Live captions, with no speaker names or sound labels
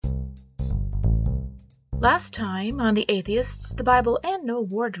Last time on The Atheists, the Bible, and No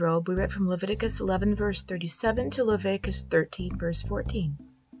Wardrobe, we read from Leviticus 11, verse 37 to Leviticus 13, verse 14.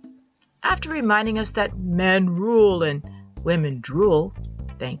 After reminding us that men rule and women drool,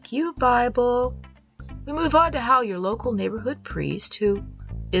 thank you, Bible, we move on to how your local neighborhood priest, who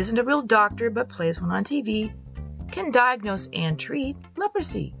isn't a real doctor but plays one on TV, can diagnose and treat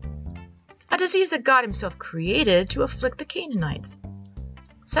leprosy, a disease that God himself created to afflict the Canaanites.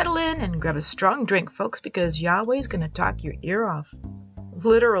 Settle in and grab a strong drink, folks, because Yahweh's going to talk your ear off.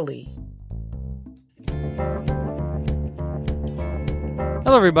 Literally.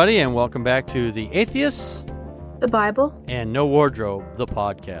 Hello, everybody, and welcome back to The Atheists, the Bible, and No Wardrobe, the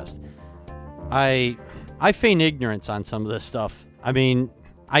podcast. I feign ignorance on some of this stuff. I mean,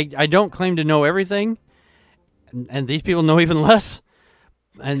 I don't claim to know everything, and these people know even less,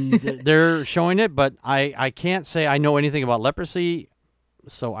 and they're showing it, but I can't say I know anything about leprosy.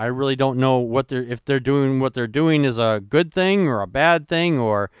 So I really don't know if they're doing what they're doing is a good thing or a bad thing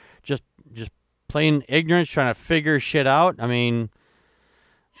or just plain ignorance trying to figure shit out. I mean,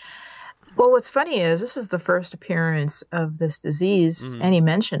 well, what's funny is this is the first appearance of this disease, any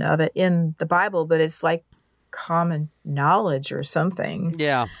mention of it in the Bible, but it's like common knowledge or something.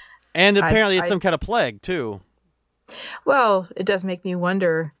 Yeah, and apparently it's some kind of plague too. Well, it does make me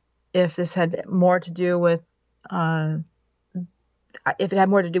wonder if this had more to do with. If it had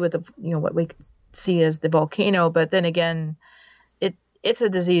more to do with the, what we see as the volcano, but then again, it's a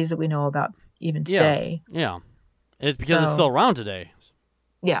disease that we know about even today. Yeah. It's still around today.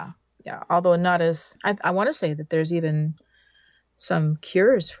 Yeah. Although not as I want to say that there's even some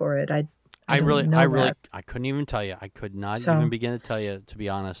cures for it. I couldn't even tell you. I could not even begin to tell you, to be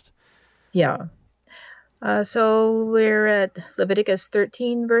honest. Yeah. So we're at Leviticus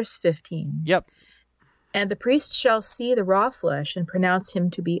 13, verse 15. Yep. And the priest shall see the raw flesh and pronounce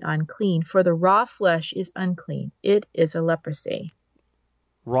him to be unclean, for the raw flesh is unclean. It is a leprosy.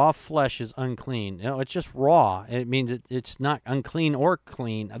 Raw flesh is unclean. It's just raw. It means it's not unclean or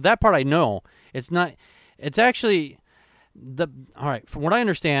clean. That part I know. It's not. It's actually all right. From what I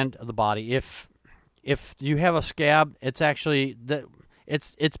understand of the body, if you have a scab, it's actually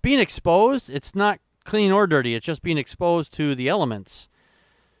it's being exposed. It's not clean or dirty. It's just being exposed to the elements.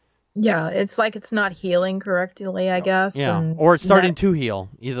 Yeah, it's like it's not healing correctly, I guess. Yeah, or it's starting to heal.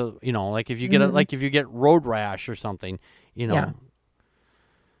 Either like if you get if you get road rash or something, Yeah.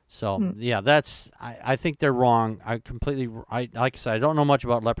 So that's I think they're wrong. Like I said, I don't know much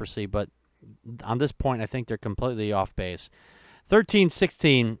about leprosy, but on this point, I think they're completely off base.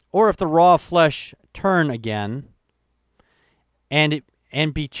 13:16, or if the raw flesh turn again, and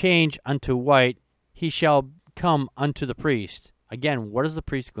be changed unto white, he shall come unto the priest. Again, what is the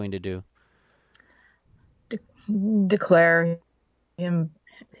priest going to do? Declare him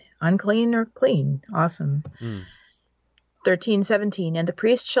unclean or clean. Awesome. 13:17, and the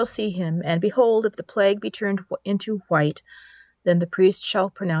priest shall see him, and behold, if the plague be turned into white, then the priest shall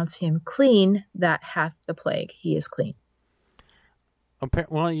pronounce him clean that hath the plague. He is clean.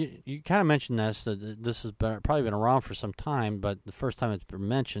 Well, you kind of mentioned this, that this has probably been around for some time, but the first time it's been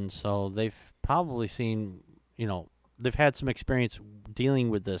mentioned, so they've probably seen, they've had some experience dealing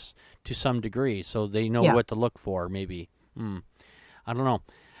with this to some degree, so they know what to look for, maybe. I don't know.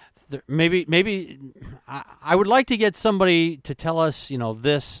 Maybe I would like to get somebody to tell us,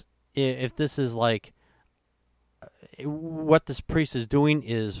 this, if this is like what this priest is doing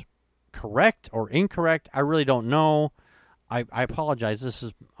is correct or incorrect. I really don't know. I apologize. This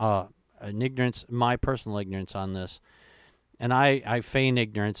is an ignorance, my personal ignorance on this. And I feign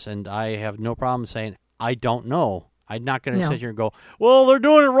ignorance, and I have no problem saying I don't know. I'm not going to sit here and go, well, they're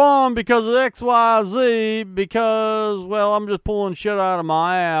doing it wrong because of X, Y, Z, because, well, I'm just pulling shit out of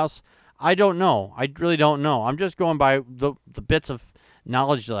my ass. I don't know. I really don't know. I'm just going by the bits of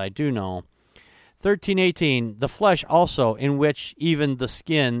knowledge that I do know. 13:18, the flesh also, in which even the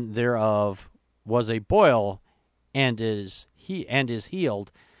skin thereof was a boil, and is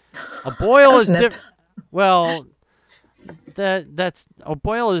healed. A boil is different. Well, that's a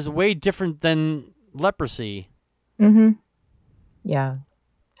boil is way different than leprosy. Yeah.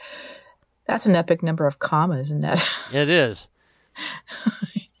 That's an epic number of commas, isn't that? It is.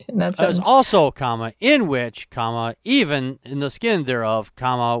 In that sense. There's also, comma, in which, comma, even in the skin thereof,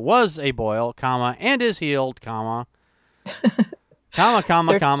 comma, was a boil, comma, and is healed, comma, comma,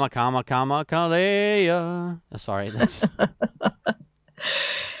 Kalea. Sorry, that's...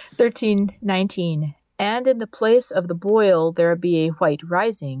 13:19, and in the place of the boil there be a white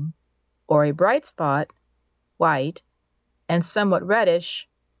rising, or a bright spot, white, and somewhat reddish,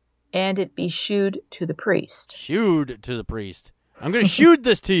 and it be shewed to the priest. Shewed to the priest. I'm going to shoot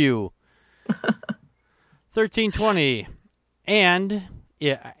this to you. 13:20, and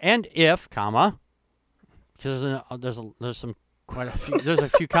if, comma, because there's some quite a few, there's a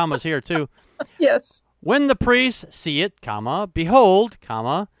few commas here too. Yes. When the priests see it, comma, behold,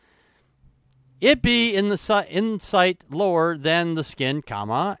 comma, it be in sight lower than the skin,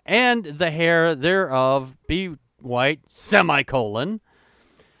 comma, and the hair thereof be white, semicolon.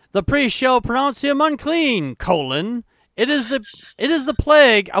 The priest shall pronounce him unclean, colon. It is the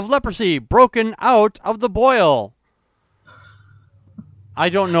plague of leprosy broken out of the boil. I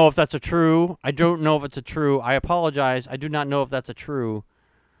don't know if that's a true. I don't know if it's a true. I apologize. I do not know if that's a true.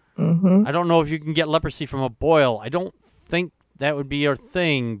 Mm-hmm. I don't know if you can get leprosy from a boil. I don't think that would be your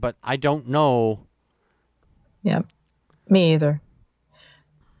thing, but I don't know. Yeah, me either.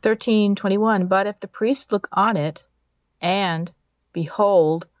 13:21. But if the priest look on it, and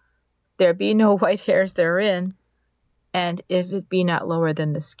behold, there be no white hairs therein, and if it be not lower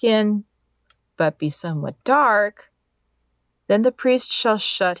than the skin, but be somewhat dark, then the priest shall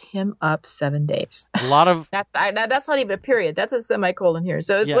shut him up 7 days. A lot of that's not even a period. That's a semicolon here.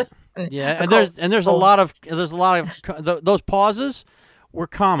 So it's yeah, like yeah, there's a lot of those pauses were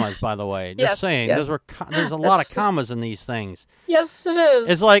commas, by the way. Just saying, yes. There's a lot of commas in these things. Yes, it is.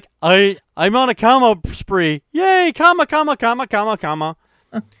 It's like I'm on a comma spree. Yay, comma, comma, comma, comma, comma.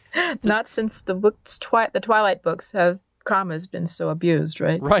 Not since the Twilight books have commas been so abused,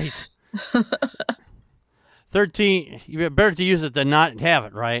 right? Right. 13. You better to use it than not have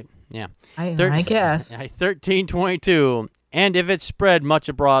it, right? Yeah. I guess. 13:22. And if it spread much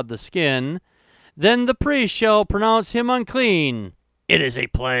abroad the skin, then the priest shall pronounce him unclean. It is a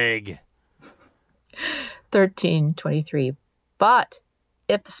plague. 13:23. But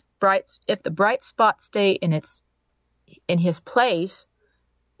if the bright spot stay in his place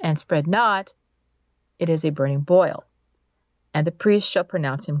and spread not, it is a burning boil, and the priest shall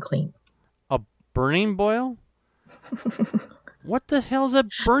pronounce him clean. A burning boil? What the hell's a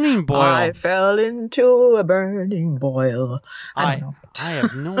burning boil? I fell into a burning boil. I don't know. I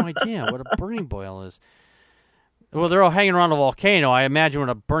have no idea what a burning boil is. Well, they're all hanging around a volcano. I imagine what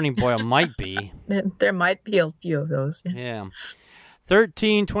a burning boil might be. There might be a few of those. Yeah.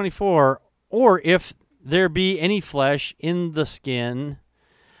 13:24. Or if there be any flesh in the skin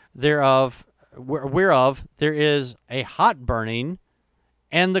thereof, whereof there is a hot burning,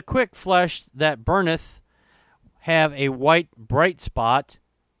 and the quick flesh that burneth have a white bright spot,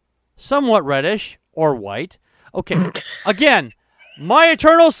 somewhat reddish or white. Okay, again, my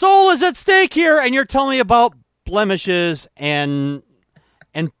eternal soul is at stake here, and you're telling me about blemishes and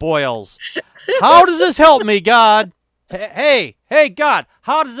boils. How does this help me, God? Hey, God,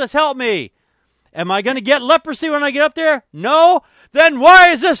 how does this help me? Am I going to get leprosy when I get up there? No? Then why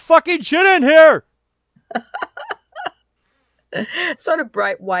is this fucking shit in here? Sort of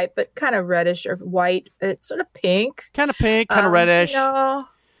bright white, but kind of reddish or white. It's sort of pink. Kind of pink, kind of reddish.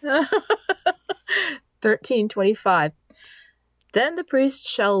 13:25. Then the priest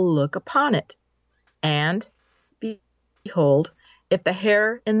shall look upon it, and behold, if the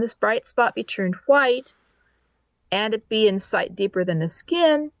hair in this bright spot be turned white, and it be in sight deeper than the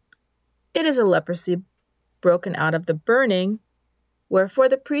skin, it is a leprosy broken out of the burning, wherefore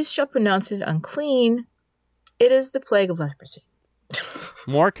the priest shall pronounce it unclean. It is the plague of leprosy.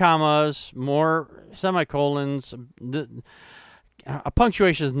 More commas, more semicolons. A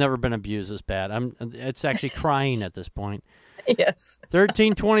punctuation has never been abused this bad. It's actually crying at this point. Yes.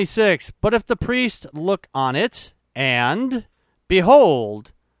 13:26. But if the priest look on it, and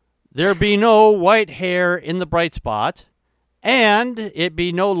behold, there be no white hair in the bright spot, and it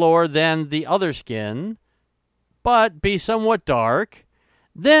be no lower than the other skin, but be somewhat dark,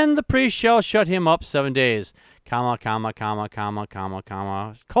 then the priest shall shut him up 7 days. Comma, comma, comma, comma, comma,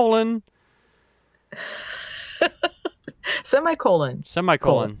 comma, colon. Semicolon.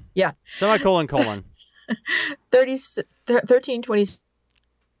 Semicolon. Yeah. Semicolon, colon. 13:20.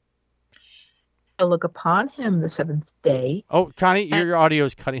 Look upon him the seventh day. Oh, Connie, your audio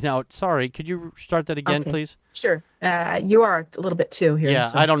is cutting out. Sorry. Could you start that again, please? Sure. You are a little bit too here. Yeah,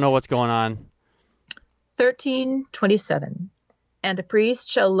 so. I don't know what's going on. 13:27. And the priest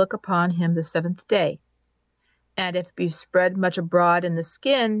shall look upon him the seventh day. And if be spread much abroad in the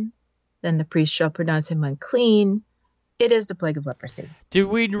skin, then the priest shall pronounce him unclean. It is the plague of leprosy.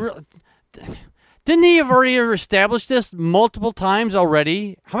 Didn't he have already established this multiple times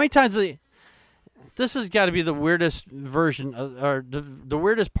already? How many times? This has got to be the weirdest version, or the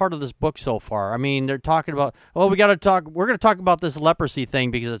weirdest part of this book so far. I mean, they're talking about, we're going to talk about this leprosy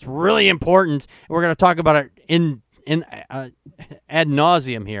thing because it's really important. We're going to talk about it in ad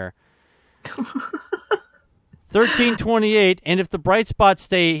nauseum here. 13:28, and if the bright spot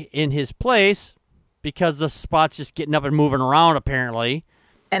stay in his place, because the spot's just getting up and moving around, apparently.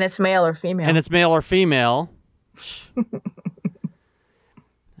 And it's male or female.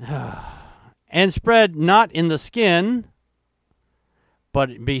 And spread not in the skin,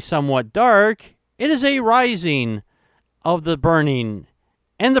 but be somewhat dark. It is a rising of the burning,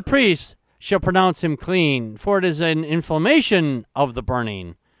 and the priest shall pronounce him clean, for it is an inflammation of the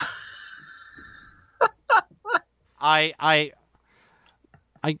burning.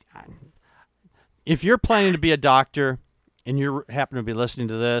 If you're planning to be a doctor and you happen to be listening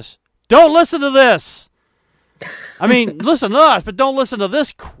to this, don't listen to this. I mean, listen to us, but don't listen to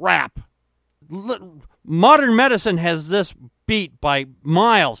this crap. Modern medicine has this beat by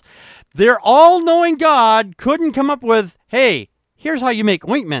miles. Their all-knowing God couldn't come up with, hey, here's how you make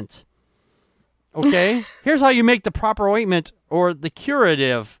ointment. Okay? Here's how you make the proper ointment or the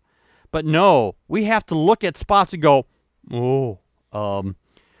curative. But no, we have to look at spots and go, I'm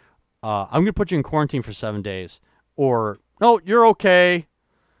going to put you in quarantine for 7 days. Or, no, you're okay.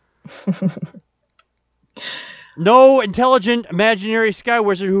 No intelligent imaginary sky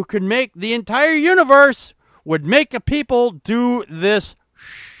wizard who could make the entire universe would make a people do this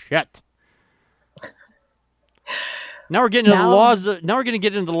shit. Now we're getting into the laws. Now we're going to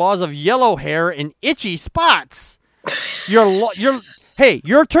get into the laws of yellow hair and itchy spots. Your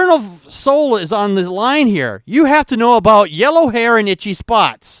eternal soul is on the line here. You have to know about yellow hair and itchy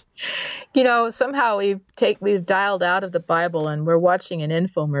spots. You know, somehow we've dialed out of the Bible and we're watching an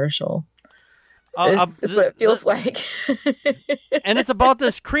infomercial. It's what it feels like. And it's about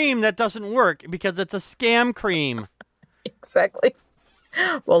this cream that doesn't work because it's a scam cream. Exactly.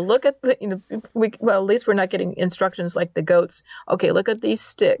 Well, look at at least we're not getting instructions like the goats. Okay, look at these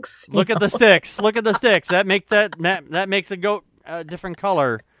sticks. Look at the sticks. Look at the sticks. That makes a goat a different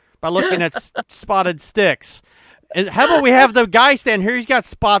color by looking at spotted sticks. And how about we have the guy stand here? He's got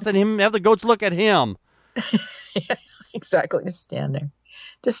spots on him. Have the goats look at him. Yeah, exactly. Just stand there.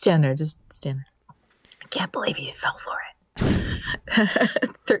 Just stand there. I can't believe you fell for it.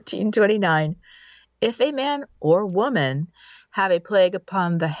 1329. If a man or woman have a plague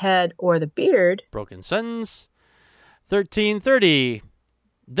upon the head or the beard. Broken sentence. 1330.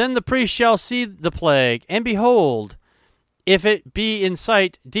 Then the priest shall see the plague, and behold, if it be in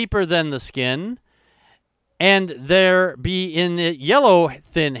sight deeper than the skin, and there be in it yellow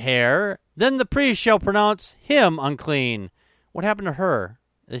thin hair, then the priest shall pronounce him unclean. What happened to her?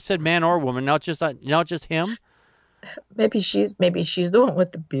 They said man or woman, not just him. Maybe she's the one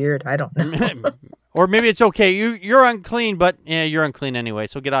with the beard. I don't know. Or maybe it's okay. You're unclean, but you're unclean anyway.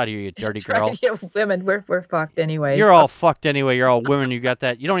 So get out of here, you dirty girl. Right. Yeah, women, we're fucked anyway. You're all fucked anyway. You're all women. You got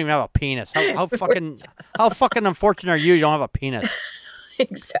that. You don't even have a penis. How fucking unfortunate are you? You don't have a penis.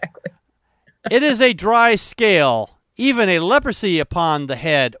 Exactly. It is a dry scale, even a leprosy upon the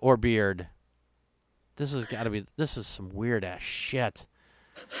head or beard. This is some weird ass shit.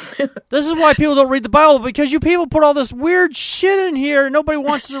 This is why people don't read the Bible, because you people put all this weird shit in here. Nobody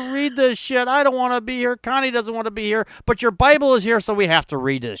wants to read this shit. I don't want to be here. Connie doesn't want to be here. But your Bible is here, so we have to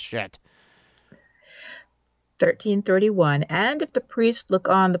read this shit. 1331. And if the priest look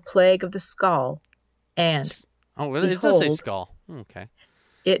on the plague of the skull, and it does say skull. Okay.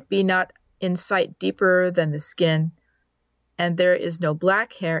 It be not in sight deeper than the skin, and there is no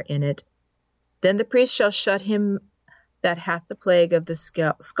black hair in it, then the priest shall shut him that hath the plague of the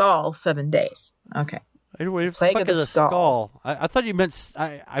skull 7 days. Okay. Anyway, plague of the skull. I thought you meant.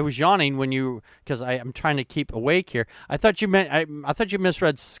 I was yawning when you, because I'm trying to keep awake here. I thought you meant. I thought you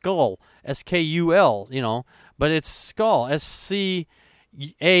misread skull, SKUL. But it's skull, SCALL.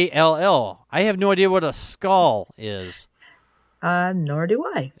 I have no idea what a skull is. Nor do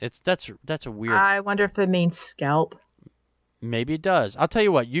I. That's a weird. I wonder if it means scalp. Maybe it does. I'll tell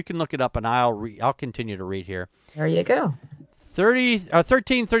you what. You can look it up, and I'll continue to read here. There you go.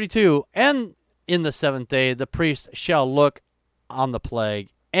 1332. And in the seventh day, the priest shall look on the plague,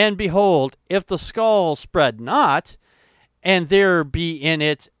 and behold, if the skull spread not, and there be in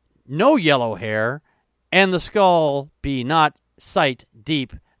it no yellow hair, and the skull be not sight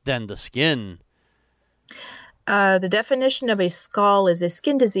deep than the skin. The definition of a skull is a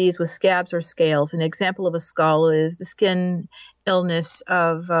skin disease with scabs or scales. An example of a skull is the skin illness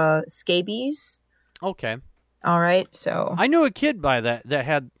of scabies. Okay. All right. So I knew a kid by that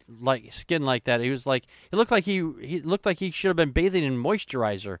had like skin like that. He looked like he should have been bathing in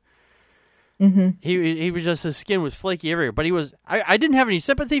moisturizer. Mm-hmm. He was just, his skin was flaky everywhere. But I didn't have any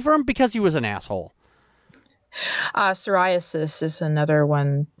sympathy for him because he was an asshole. Psoriasis is another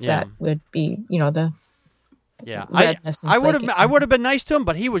one that would be, the. Yeah, I would have been nice to him,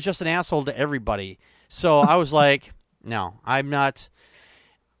 but he was just an asshole to everybody. So I was like, no, I'm not.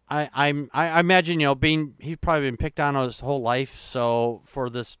 I imagine, he's probably been picked on his whole life, so for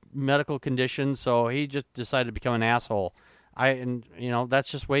this medical condition, so he just decided to become an asshole. That's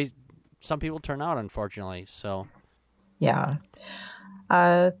just the way some people turn out, unfortunately. So, yeah.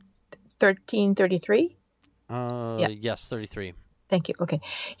 1333. Yes, 33. Thank you. Okay.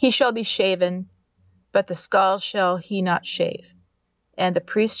 He shall be shaven, but the skull shall he not shave, and the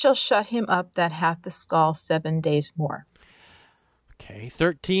priest shall shut him up that hath the skull 7 days more. Okay,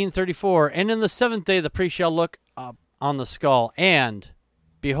 1334. And in the 7th day the priest shall look up on the skull, and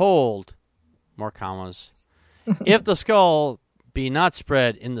behold, more commas, if the skull be not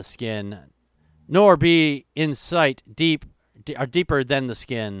spread in the skin, nor be in sight deeper than the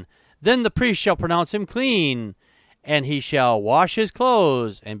skin, then the priest shall pronounce him clean, and he shall wash his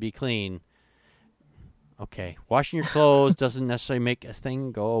clothes and be clean. Okay, washing your clothes doesn't necessarily make a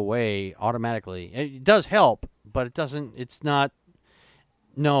thing go away automatically. It does help, but it's not.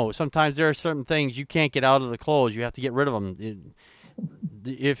 No, sometimes there are certain things you can't get out of the clothes. You have to get rid of them.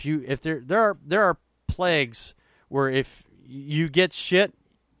 There are plagues where if you get shit,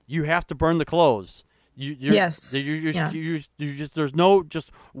 you have to burn the clothes. Yes. There's no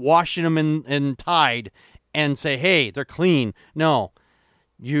just washing them in Tide and say, hey, they're clean. No,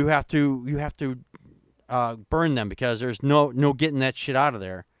 you have to burn them because there's no getting that shit out of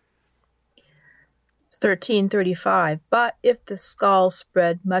there. 1335. But if the skull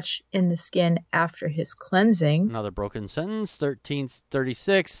spread much in the skin after his cleansing. Another broken sentence.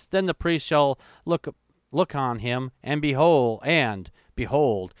 1336. Then the priest shall look on him, and behold,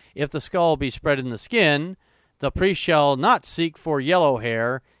 if the skull be spread in the skin, the priest shall not seek for yellow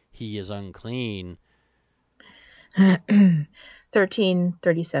hair. He is unclean.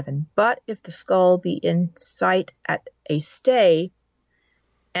 1337. But if the skull be in sight at a stay,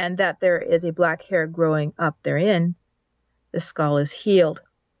 and that there is a black hair growing up therein, the skull is healed.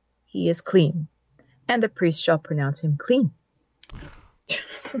 He is clean, and the priest shall pronounce him clean.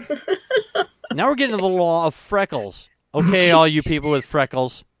 Now we're getting to the law of freckles. Okay, all you people with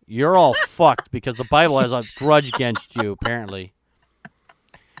freckles, you're all fucked because the Bible has a grudge against you, apparently.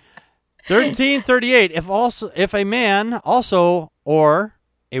 1338. If a man also or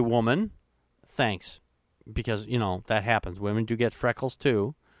a woman, thanks, because that happens. Women do get freckles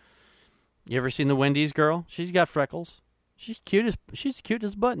too. You ever seen the Wendy's girl? She's got freckles. She's cute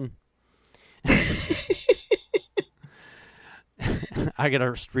as a button. I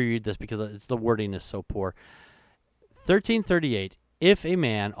gotta reread this because the wording is so poor. 1338. If a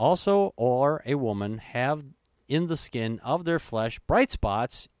man also or a woman have in the skin of their flesh bright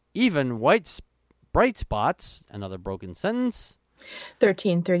spots, even bright spots, another broken sentence.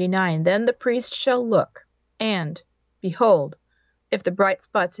 1339. Then the priest shall look, and behold, if the bright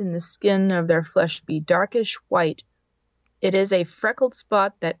spots in the skin of their flesh be darkish white, it is a freckled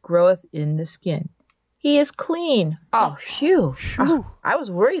spot that groweth in the skin. He is clean. Oh, phew. Oh, I was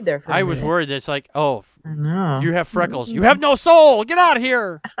worried there for a minute. I was worried. It's like, I know. You have freckles. You have no soul. Get out of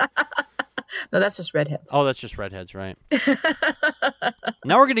here. No, that's just redheads. Oh, that's just redheads, right?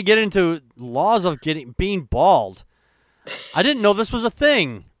 Now we're going to get into laws of being bald. I didn't know this was a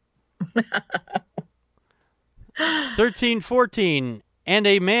thing. 1314. And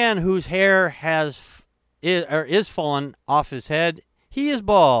a man whose hair is fallen off his head, he is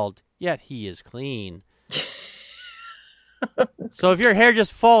bald, yet he is clean. So if your hair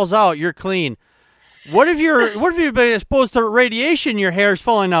just falls out, you're clean. What if you've been exposed to radiation? Your hair's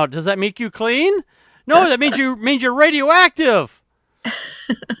falling out. Does that make you clean? No, that means you're radioactive.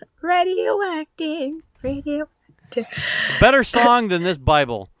 Radioactive. A better song than this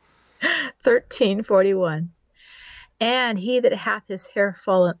Bible. 1341. And he that hath his hair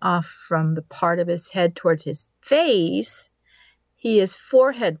fallen off from the part of his head towards his face, he is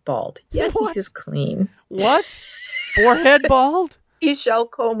forehead bald, yet he is clean. What? Forehead bald? He shall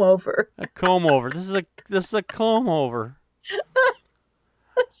comb over. A comb over. This is a comb over.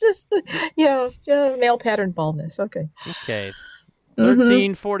 It's just male pattern baldness. Okay.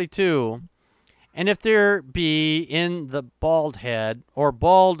 1342. And if there be in the bald head or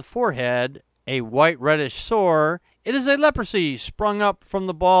bald forehead a white reddish sore, it is a leprosy sprung up from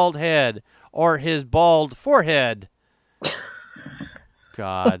the bald head or his bald forehead.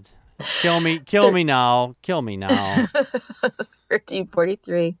 God. Kill me now.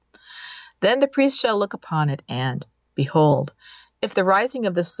 1343. Then the priest shall look upon it, and, behold, if the rising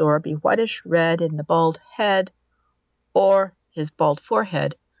of the sore be whitish red in the bald head, or his bald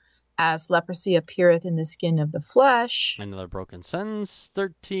forehead, as leprosy appeareth in the skin of the flesh. Another broken sentence.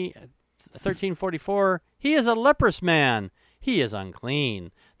 1344. He is a leprous man. He is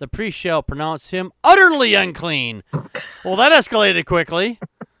unclean. The priest shall pronounce him utterly unclean. Well, that escalated quickly.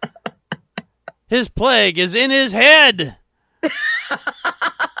 His plague is in his head.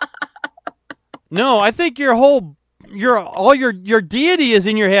 No, I think all your deity is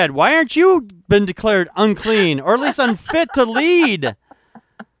in your head. Why aren't you been declared unclean or at least unfit to lead?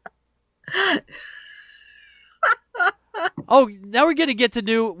 Oh, now we're going to get to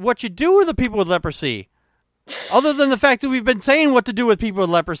do what you do with the people with leprosy. Other than the fact that we've been saying what to do with people with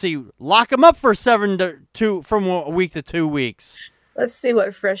leprosy, lock them up for from a week to 2 weeks. Let's see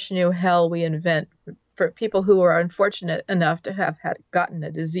what fresh new hell we invent for people who are unfortunate enough to have gotten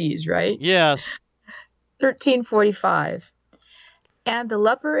a disease, right? Yes. 1345. And the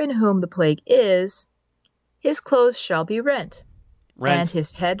leper in whom the plague is, his clothes shall be rent, and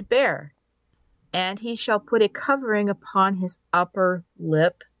his head bare, and he shall put a covering upon his upper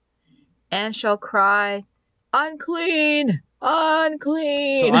lip, and shall cry, unclean,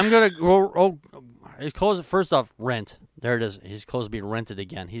 unclean. So I'm going to go, his clothes, first off, rent. There it is. His clothes being rented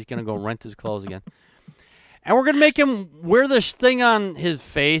again. He's going to go rent his clothes again. And we're going to make him wear this thing on his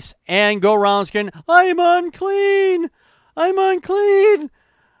face and go around screaming, I'm unclean. I'm unclean.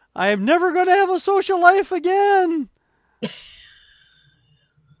 I am never going to have a social life again.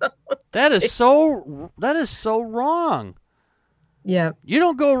 That is so wrong. Yeah. You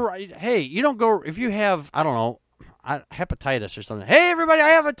don't go right. Hey, you don't go if you have, I don't know, hepatitis or something. Hey, everybody, I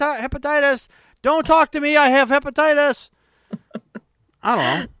have hepatitis. Don't talk to me. I have hepatitis. I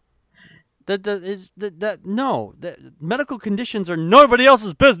don't know. No, medical conditions are nobody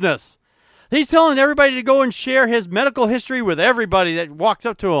else's business. He's telling everybody to go and share his medical history with everybody that walks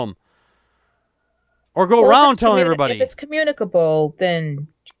up to him, or go around telling everybody. If it's communicable, then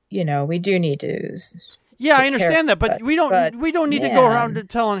we do need to. Yeah, I understand that, but we don't need to go around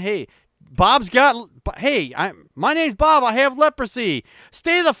telling, hey, Bob's got. Hey, my name's Bob. I have leprosy.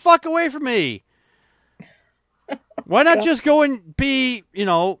 Stay the fuck away from me. Why not just go and be,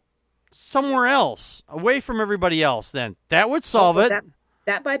 somewhere else, away from everybody else? Then that would solve it.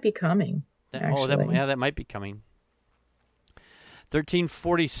 That might be coming. That might be coming.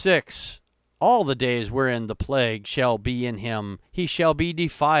 1346. All the days wherein the plague shall be in him, he shall be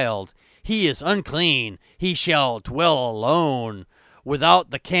defiled. He is unclean. He shall dwell alone.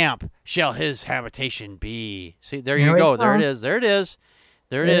 Without the camp shall his habitation be. See, there you go. There it is. There it is.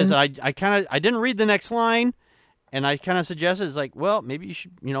 There it is. I didn't read the next line, and I kind of suggested, it's like, well, maybe you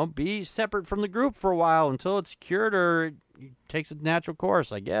should, be separate from the group for a while until it's cured or it takes its natural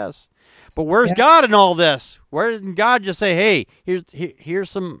course, I guess. But where's God in all this? Where doesn't God just say, hey, here's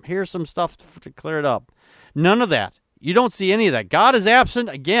some stuff to clear it up? None of that. You don't see any of that. God is absent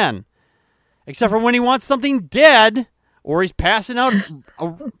again, except for when he wants something dead or he's passing out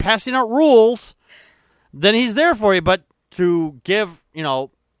rules. Then he's there for you. But to give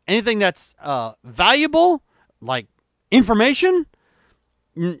anything that's valuable, like information,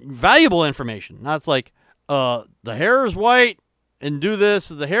 valuable information. Now it's like the hair is white and do this.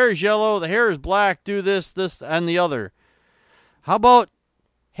 The hair is yellow. The hair is black. Do this, and the other. How about,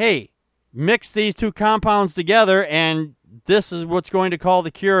 hey, mix these two compounds together and this is what's going to call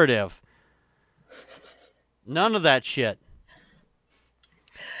the curative. None of that shit.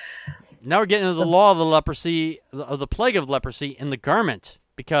 Now we're getting into the law of the leprosy, of the plague of leprosy in the garment,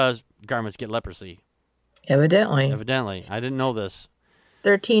 because garments get leprosy. Evidently. I didn't know this.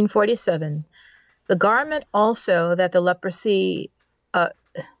 1347. The garment also that the leprosy, the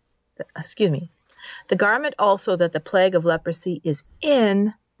garment also that the plague of leprosy is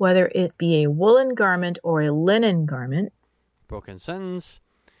in, whether it be a woolen garment or a linen garment. Broken sentence.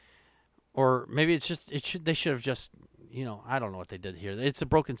 Or maybe they should have just, I don't know what they did here. It's a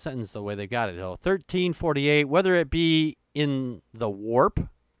broken sentence the way they got it, though. 1348, whether it be in the warp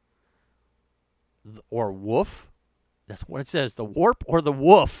or woof. That's what it says, the warp or the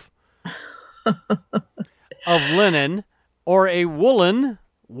woof of linen, or a woolen,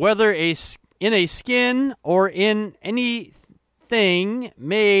 whether in a skin or in anything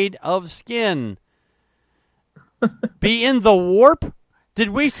made of skin. Be in the warp?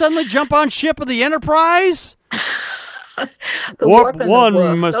 Did we suddenly jump on ship of the Enterprise? Warp one,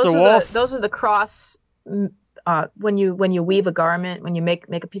 Mr. Wolf. Those are the cross. When you weave a garment, when you make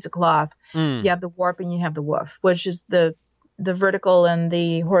a piece of cloth, you have the warp and you have the woof, which is the vertical and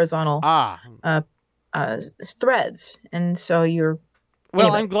the horizontal threads. And so you're. Well,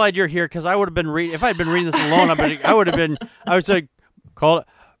 anyway. I'm glad you're here, because I would have been reading. If I'd been reading this alone, I would say, call it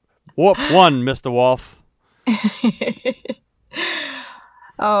warp one, Mr. Wolf.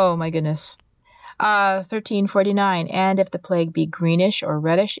 Oh my goodness. 1349. And if the plague be greenish or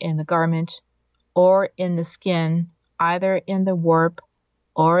reddish in the garment or in the skin, either in the warp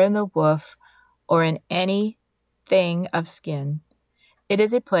or in the woof or in any thing of skin, it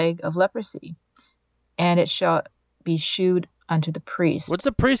is a plague of leprosy. and it shall be shewed unto the priest. What's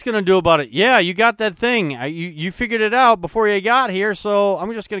the priest going to do about it? Yeah, you got that thing. You figured it out before you got here, so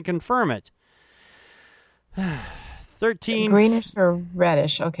I'm just going to confirm it. 13. Greenish or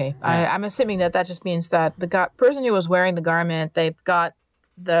reddish. Okay. Yeah. I'm assuming that just means that the person who was wearing the garment, they've got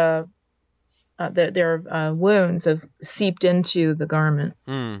their wounds have seeped into the garment.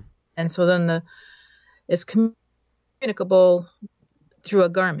 Mm. And so then it's communicable through a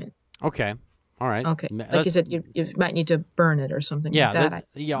garment. Okay. All right. Okay. Like you said, you might need to burn it or something like that.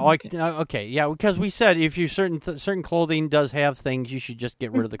 Okay. Yeah, because we said if you certain clothing does have things, you should just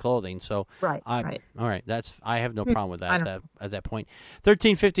get rid of the clothing. So right. All right. I have no problem with that at that point.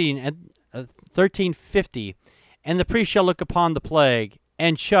 1350, and the priest shall look upon the plague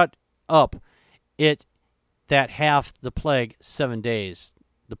and shut up it that hath the plague 7 days.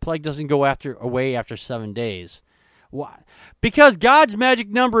 The plague doesn't go away after 7 days. Why? Because God's magic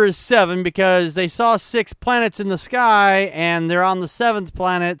number is 7, because they saw 6 planets in the sky and they're on the 7th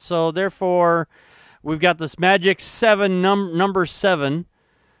planet, so therefore we've got this magic 7 number 7.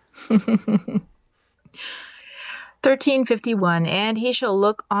 1351, and he shall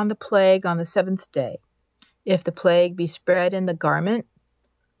look on the plague on the 7th day. If the plague be spread in the garment,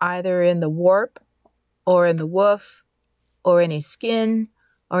 either in the warp, or in the woof, or in a skin,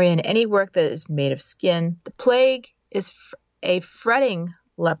 or in any work that is made of skin, the plague is a fretting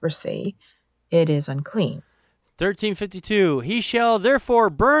leprosy, it is unclean. 1352, he shall therefore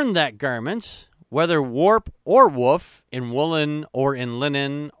burn that garment, whether warp or woof, in woolen or in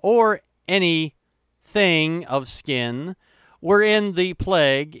linen, or any thing of skin, wherein the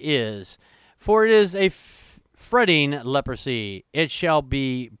plague is. For it is a fretting leprosy. It shall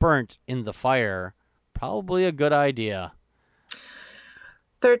be burnt in the fire. Probably a good idea.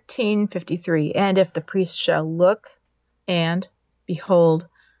 1353, and if the priest shall look, and, behold,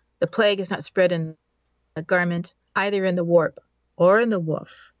 the plague is not spread in the garment, either in the warp, or in the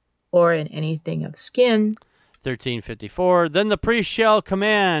woof, or in anything of skin. 1354, then the priest shall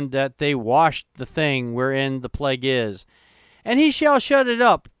command that they wash the thing wherein the plague is, and he shall shut it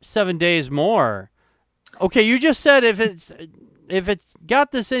up 7 days more. Okay, you just said if it's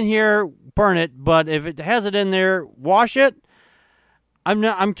got this in here, burn it, but if it has it in there, wash it.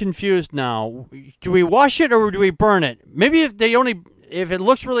 I'm confused now. Do we wash it or do we burn it? Maybe if it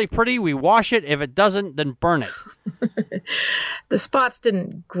looks really pretty, we wash it. If it doesn't, then burn it. The spots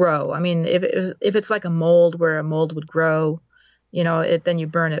didn't grow. I mean, if it's like a mold where a mold would grow, then you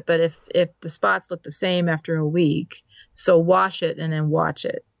burn it. But if the spots look the same after a week, so wash it and then watch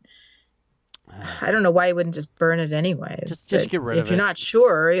it. I don't know why you wouldn't just burn it anyway. Just get rid of it. If you're not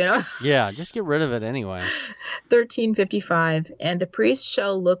sure, Yeah, just get rid of it anyway. 1355, and the priest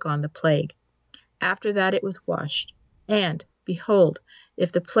shall look on the plague. After that it was washed. And, behold,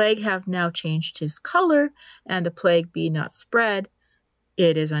 if the plague have now changed his color, and the plague be not spread,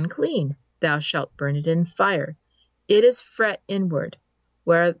 it is unclean. Thou shalt burn it in fire. It is fret inward,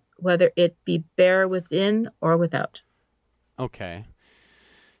 whether it be bare within or without. Okay.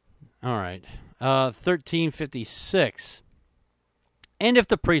 All right. 1356. And if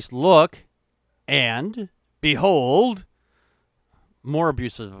the priest look, and, behold, more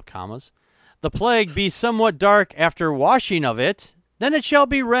abusive of commas, the plague be somewhat dark after washing of it, then it shall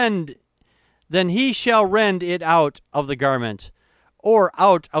be rend. Then he shall rend it out of the garment, or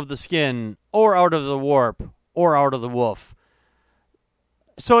out of the skin, or out of the warp, or out of the woof.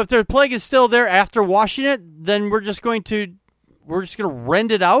 So if the plague is still there after washing it, then we're just going to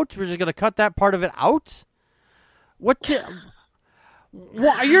rend it out? We're just going to cut that part of it out? You're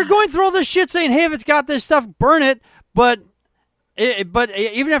going through all this shit saying, hey, if it's got this stuff, burn it. But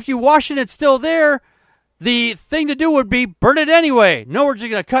even if you wash it, it's still there. The thing to do would be burn it anyway. No, we're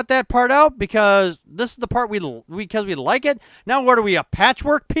just going to cut that part out because this is the part because we like it. Now, what are we, a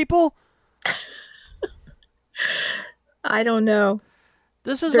patchwork people? I don't know.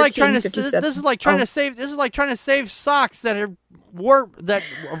 This is like trying to save socks that are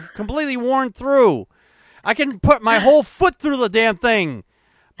completely worn through. I can put my whole foot through the damn thing,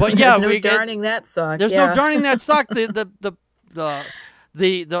 but there's no darning that sock. There's no darning that sock. The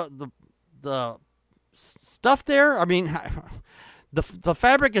stuff there. I mean, the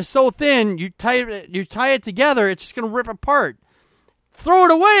fabric is so thin. You tie it together, it's just gonna rip apart. Throw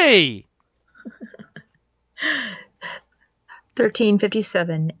it away.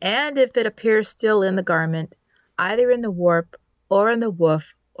 1357, and if it appear still in the garment, either in the warp, or in the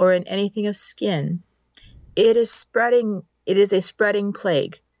woof, or in anything of skin, it is a spreading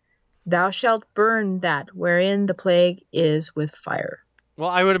plague. Thou shalt burn that wherein the plague is with fire. Well,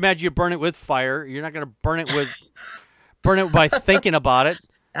 I would imagine you burn it with fire. You're not going to burn it by thinking about it.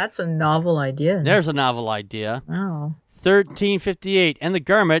 That's a novel idea. There's a novel idea. Oh. 1358. And the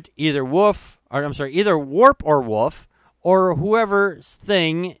garment, either warp or woof, or whoever's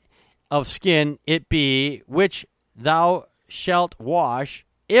thing of skin it be, which thou shalt wash,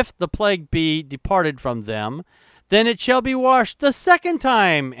 if the plague be departed from them, then it shall be washed the second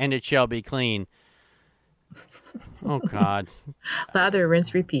time, and it shall be clean. Oh, God. Lather,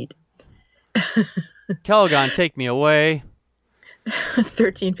 rinse, repeat. Kelgon, take me away.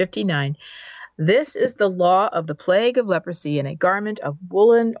 1359. This is the law of the plague of leprosy in a garment of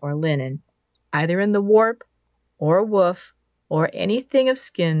woolen or linen, either in the warp or woof or anything of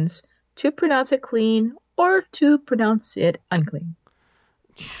skins, to pronounce it clean or to pronounce it unclean.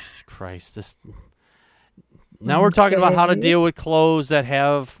 Jesus Christ, this. Now we're talking about how to deal with clothes that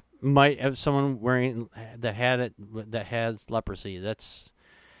might have someone wearing that has leprosy. That's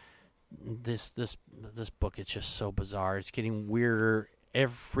this book is just so bizarre. It's getting weirder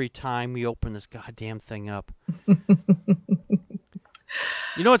every time we open this goddamn thing up. You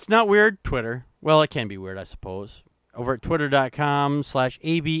know, it's not weird. Twitter. Well, it can be weird, I suppose. Over at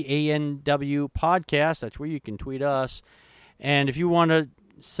twitter.com/ABANW podcast. That's where you can tweet us. And if you want to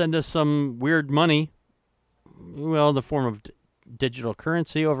send us some weird money, well, in the form of digital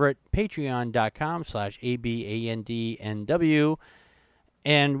currency, over at patreon.com/ABANDNW.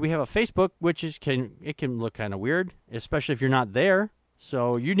 And we have a Facebook, which can look kind of weird, especially if you're not there.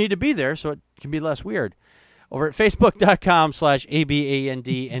 So you need to be there so it can be less weird. Over at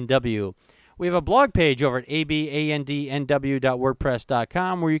facebook.com/ABANDNW. We have a blog page over at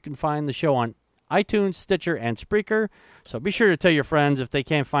abandnw.wordpress.com where you can find the show on iTunes, Stitcher, and Spreaker. So be sure to tell your friends if they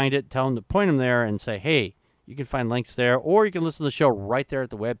can't find it, tell them to point them there and say, hey, you can find links there, or you can listen to the show right there at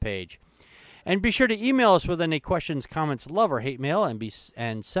the webpage. And be sure to email us with any questions, comments, love, or hate mail,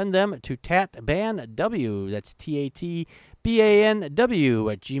 and send them to tatbanw, that's TATBANW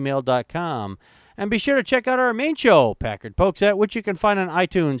 @gmail.com. And be sure to check out our main show, Packard Pokes At, which you can find on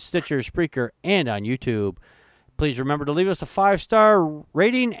iTunes, Stitcher, Spreaker, and on YouTube. Please remember to leave us a 5-star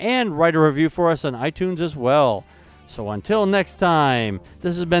rating and write a review for us on iTunes as well. So until next time,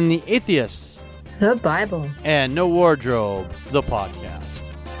 this has been The Atheists, the Bible, and No Wardrobe, the podcast.